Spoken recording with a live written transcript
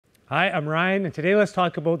Hi, I'm Ryan, and today let's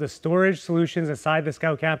talk about the storage solutions inside the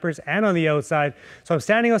Scout campers and on the outside. So I'm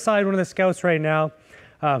standing outside one of the Scouts right now.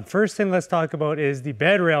 First thing let's talk about is the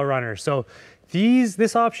bed rail runner. So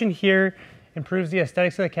this option here improves the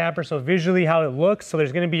aesthetics of the camper, so visually how it looks. So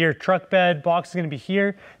there's going to be your truck bed, box is going to be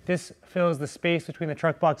here. This fills the space between the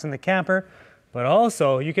truck box and the camper. But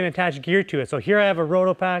also you can attach gear to it. So here I have a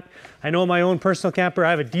rotopack. I know my own personal camper, I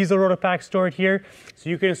have a diesel rotopack stored here. So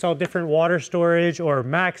you can install different water storage or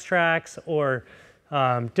max tracks or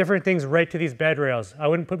different things right to these bed rails. I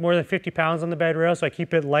wouldn't put more than 50 pounds on the bed rail, so I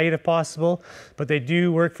keep it light if possible, but they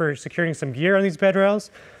do work for securing some gear on these bed rails.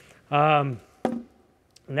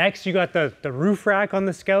 Next, you got the roof rack on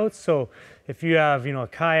the Scouts. So if you have, a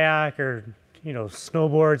kayak or,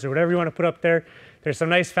 snowboards or whatever you want to put up there, there's some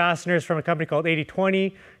nice fasteners from a company called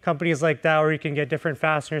 80/20, companies like that where you can get different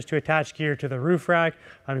fasteners to attach gear to the roof rack.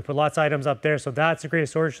 You put lots of items up there, so that's a great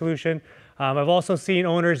storage solution. I've also seen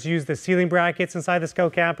owners use the ceiling brackets inside the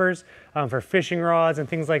Scout campers for fishing rods and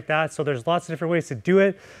things like that. So there's lots of different ways to do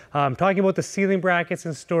it. Talking about the ceiling brackets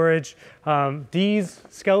and storage, these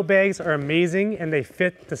Scout bags are amazing and they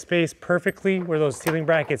fit the space perfectly where those ceiling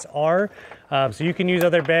brackets are. So you can use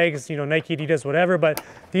other bags, Nike, Adidas, whatever, but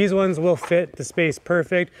these ones will fit the space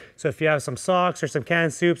perfect. So if you have some socks or some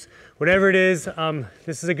canned soups, whatever it is,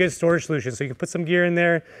 this is a good storage solution. So you can put some gear in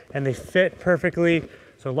there and they fit perfectly.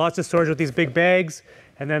 So lots of storage with these big bags.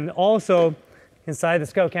 And then also inside the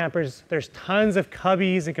Scout campers, there's tons of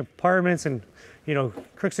cubbies and compartments and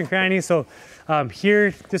crooks and crannies. So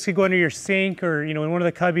here, this could go under your sink or, in one of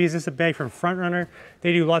the cubbies. This is a bag from Front Runner.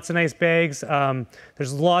 They do lots of nice bags.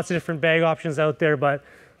 There's lots of different bag options out there, but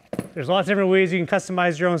there's lots of different ways you can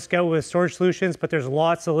customize your own Scout with storage solutions, but there's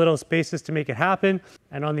lots of little spaces to make it happen.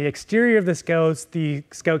 And on the exterior of the Scouts, the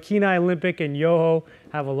Scout Kenai, Olympic, and Yoho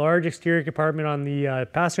have a large exterior compartment on the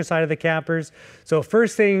passenger side of the campers. So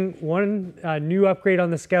first thing, one new upgrade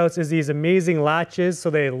on the Scouts is these amazing latches. So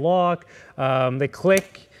they lock, they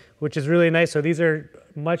click, which is really nice. So these are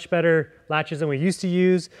much better latches than we used to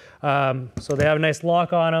use. So they have a nice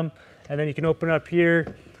lock on them. And then you can open up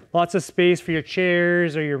here. Lots of space for your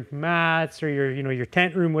chairs or your mats or your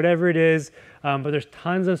tent room, whatever it is. But there's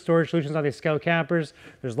tons of storage solutions on these Scout campers.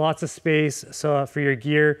 There's lots of space for your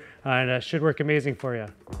gear, and it should work amazing for you.